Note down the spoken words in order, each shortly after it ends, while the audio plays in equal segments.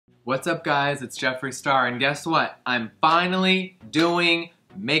What's up guys, it's Jeffree Star, and guess what? I'm finally doing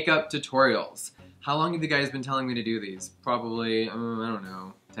makeup tutorials. How long have you guys been telling me to do these? Probably, I don't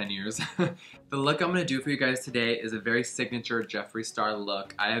know, 10 years. The look I'm gonna do for you guys today is a very signature Jeffree Star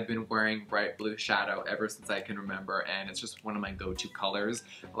look. I have been wearing bright blue shadow ever since I can remember, and it's just one of my go-to colors.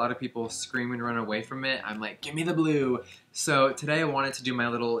 A lot of people scream and run away from it. I'm like, give me the blue. So today I wanted to do my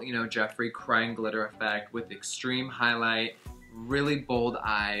little, Jeffree crying glitter effect with extreme highlight, really bold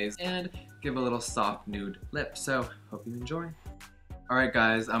eyes, and give a little soft nude lip. So hope you enjoy. Alright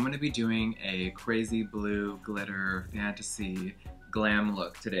guys, I'm going to be doing a crazy blue glitter fantasy glam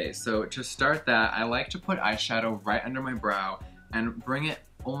look today. So to start that, I like to put eyeshadow right under my brow and bring it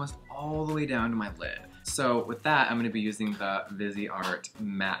almost all the way down to my lid. So with that, I'm going to be using the Vise Art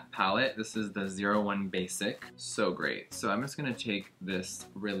matte palette. This is the 01 Basic. So great. So I'm just going to take this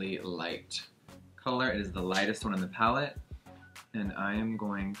really light color. It is the lightest one in the palette. And I am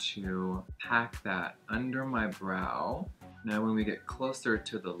going to pack that under my brow. Now when we get closer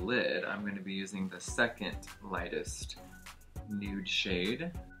to the lid, I'm going to be using the second lightest nude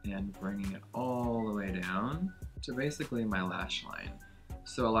shade and bringing it all the way down to basically my lash line.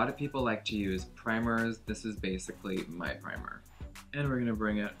 So a lot of people like to use primers. This is basically my primer. And we're going to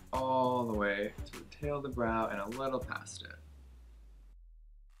bring it all the way to the tail of the brow and a little past it.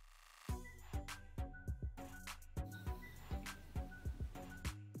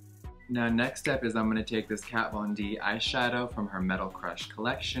 Now next step is I'm going to take this Kat Von D eyeshadow from her Metal Crush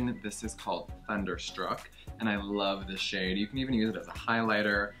collection. This is called Thunderstruck, and I love this shade. You can even use it as a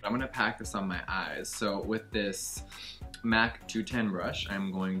highlighter. I'm going to pack this on my eyes. So with this MAC 210 brush,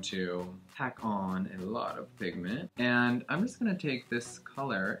 I'm going to pack on a lot of pigment. And I'm just going to take this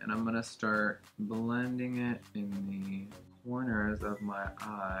color and I'm going to start blending it in the corners of my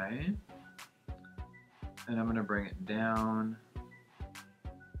eye. And I'm going to bring it down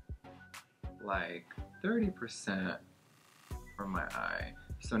like 30% from my eye.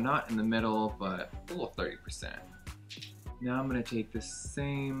 So not in the middle, but a little 30%. Now I'm going to take the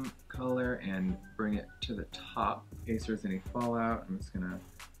same color and bring it to the top. In case there's any fallout, I'm just going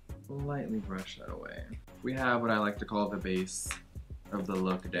to lightly brush that away. We have what I like to call the base of the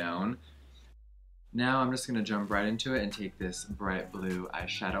look down. Now I'm just going to jump right into it and take this bright blue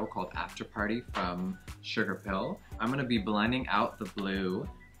eyeshadow called After Party from Sugarpill. I'm going to be blending out the blue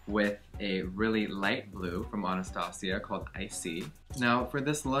with a really light blue from Anastasia called ICY. Now for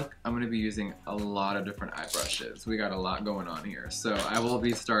this look, I'm going to be using a lot of different eye brushes. We got a lot going on here. So I will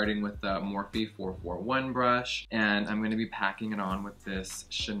be starting with the Morphe 441 brush, and I'm going to be packing it on with this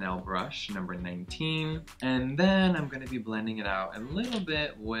Chanel brush, number 19. And then I'm going to be blending it out a little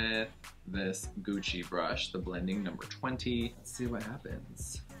bit with this Gucci brush, the blending number 20. Let's see what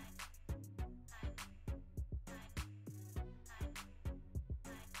happens.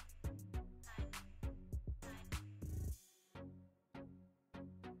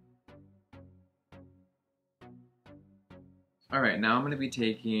 Alright, now I'm going to be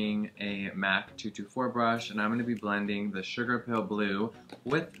taking a MAC 224 brush and I'm going to be blending the Sugarpill Blue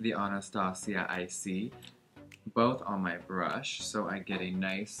with the Anastasia ICY, both on my brush, so I get a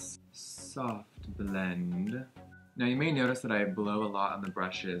nice soft blend. Now you may notice that I blow a lot on the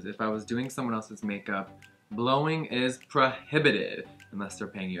brushes. If I was doing someone else's makeup, blowing is prohibited unless they're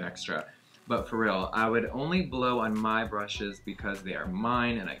paying you extra. But for real, I would only blow on my brushes because they are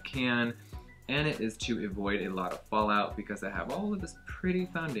mine and I can. And it is to avoid a lot of fallout because I have all of this pretty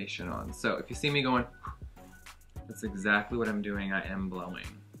foundation on. So if you see me going, that's exactly what I'm doing. I am blowing.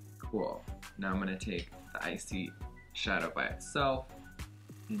 Cool. Now I'm going to take the ICY shadow by itself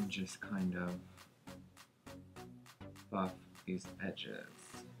and just kind of buff these edges.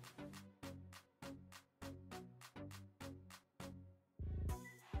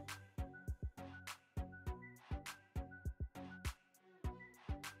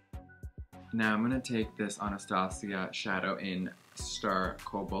 Now I'm going to take this Anastasia shadow in Star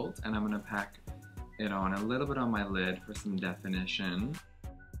Cobalt and I'm going to pack it on a little bit on my lid for some definition.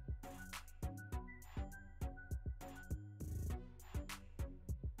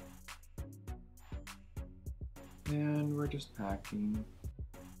 And we're just packing.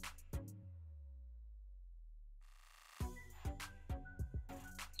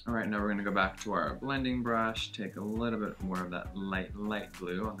 Alright, now we're going to go back to our blending brush, take a little bit more of that light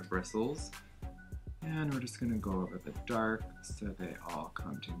blue on the bristles, and we're just going to go over the dark so they all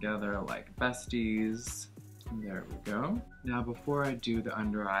come together like besties. There we go. Now before I do the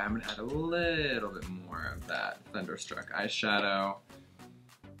under eye, I'm going to add a little bit more of that Thunderstruck eyeshadow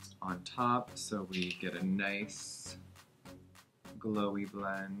on top so we get a nice glowy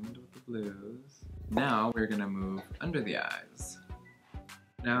blend with the blues. Now we're going to move under the eyes.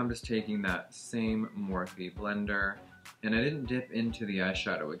 Now I'm just taking that same Morphe blender, and I didn't dip into the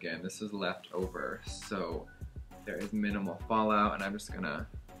eyeshadow again. This is left over, so there is minimal fallout, and I'm just gonna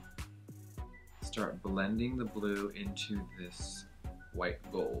start blending the blue into this white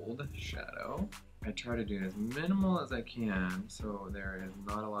gold shadow. I try to do as minimal as I can so there is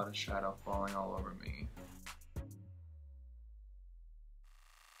not a lot of shadow falling all over me.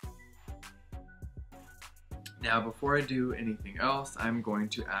 Now before I do anything else, I'm going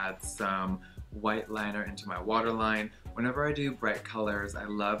to add some white liner into my waterline. Whenever I do bright colors, I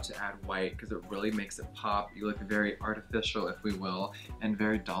love to add white because it really makes it pop. You look very artificial, if we will, and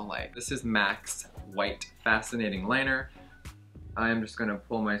very doll-like. This is MAC's White Fascinating Liner. I'm just going to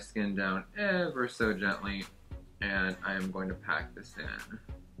pull my skin down ever so gently, and I am going to pack this in.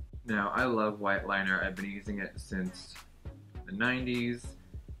 Now, I love white liner. I've been using it since the 90s.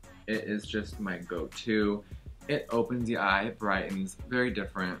 It is just my go-to. It opens the eye, it brightens, very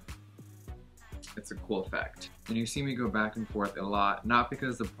different. It's a cool effect. And you see me go back and forth a lot, not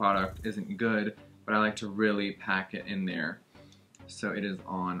because the product isn't good, but I like to really pack it in there so it is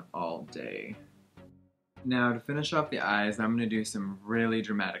on all day. Now to finish off the eyes, I'm going to do some really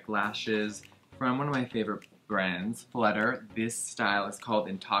dramatic lashes from one of my favorite brands, Flutter. This style is called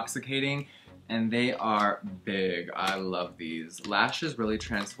Intoxicating, and they are big. I love these. Lashes really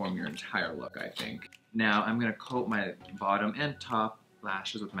transform your entire look, I think. Now I'm going to coat my bottom and top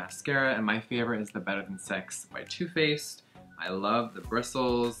lashes with mascara, and my favorite is the Better Than Sex by Too Faced. I love the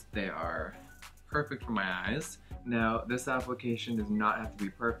bristles. They are perfect for my eyes. Now this application does not have to be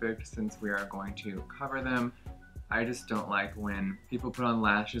perfect since we are going to cover them. I just don't like when people put on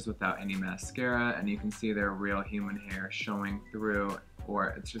lashes without any mascara and you can see their real human hair showing through,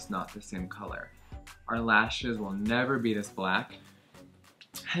 or it's just not the same color. Our lashes will never be this black,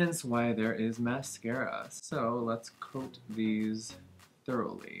 hence why there is mascara. So let's coat these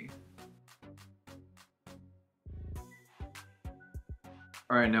thoroughly.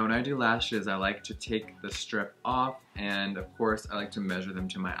 Alright, now when I do lashes, I like to take the strip off, and of course I like to measure them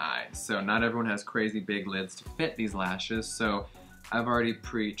to my eyes. So not everyone has crazy big lids to fit these lashes, so I've already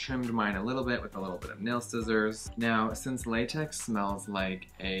pre-trimmed mine a little bit with a little bit of nail scissors. Now, since latex smells like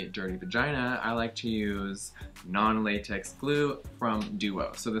a dirty vagina, I like to use non-latex glue from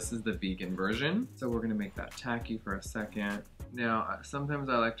Duo. So this is the vegan version. So we're gonna make that tacky for a second. Now, sometimes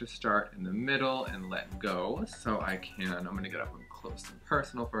I like to start in the middle and let go, so I'm gonna get up and close and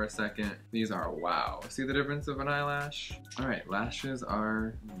personal for a second. These are wow. See the difference of an eyelash? All right, lashes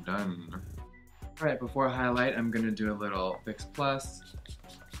are done. All right, before I highlight, I'm gonna do a little Fix Plus.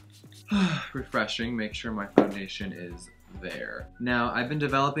 Refreshing, make sure my foundation is there. Now, I've been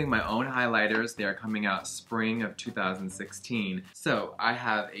developing my own highlighters. They are coming out spring of 2016. So I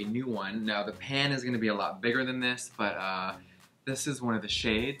have a new one. Now the pan is gonna be a lot bigger than this, but this is one of the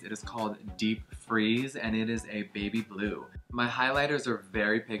shades. It is called Deep Freeze, and it is a baby blue. My highlighters are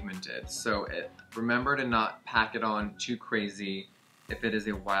very pigmented, so remember to not pack it on too crazy if it is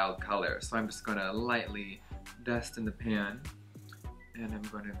a wild color. So I'm just gonna lightly dust in the pan, and I'm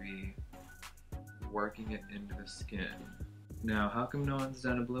gonna be working it into the skin. Now, how come no one's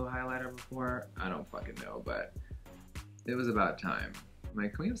done a blue highlighter before? I don't fucking know, but it was about time.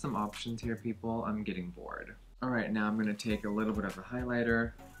 Like, can we have some options here, people? I'm getting bored. Alright, now I'm gonna take a little bit of a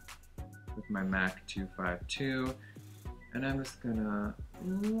highlighter with my MAC 252, and I'm just gonna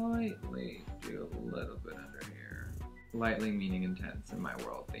lightly do a little bit under here. Lightly meaning intense in my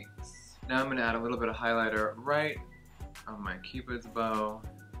world, thanks. Now I'm gonna add a little bit of highlighter right on my Cupid's bow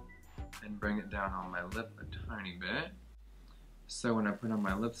and bring it down on my lip a tiny bit. So when I put on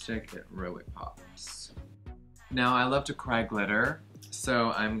my lipstick, it really pops. Now I love to cry glitter,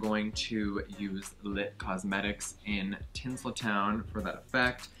 so I'm going to use Lit Cosmetics in Tinseltown for that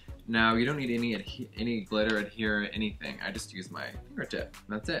effect. Now you don't need any glitter adhere, anything. I just use my fingertip,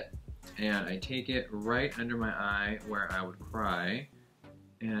 that's it. And I take it right under my eye where I would cry,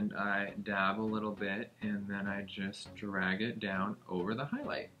 and I dab a little bit, and then I just drag it down over the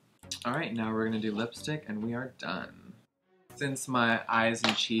highlight. Alright, now we're gonna do lipstick, and we are done. Since my eyes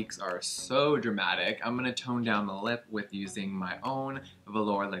and cheeks are so dramatic, I'm gonna tone down the lip with using my own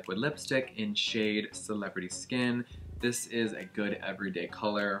velour liquid lipstick in shade Celebrity Skin. This is a good everyday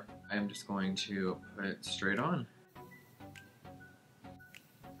color. I'm just going to put it straight on.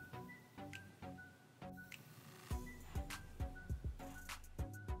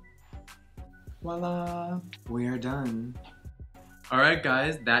 Voila! We are done. Alright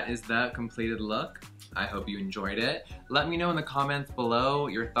guys, that is the completed look. I hope you enjoyed it. Let me know in the comments below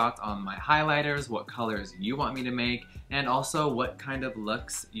your thoughts on my highlighters, what colors you want me to make, and also what kind of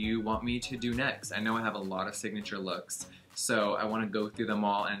looks you want me to do next. I know I have a lot of signature looks, So I want to go through them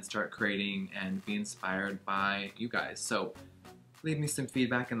all and start creating and be inspired by you guys. So leave me some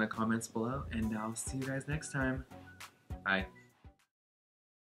feedback in the comments below, and I'll see you guys next time. Bye.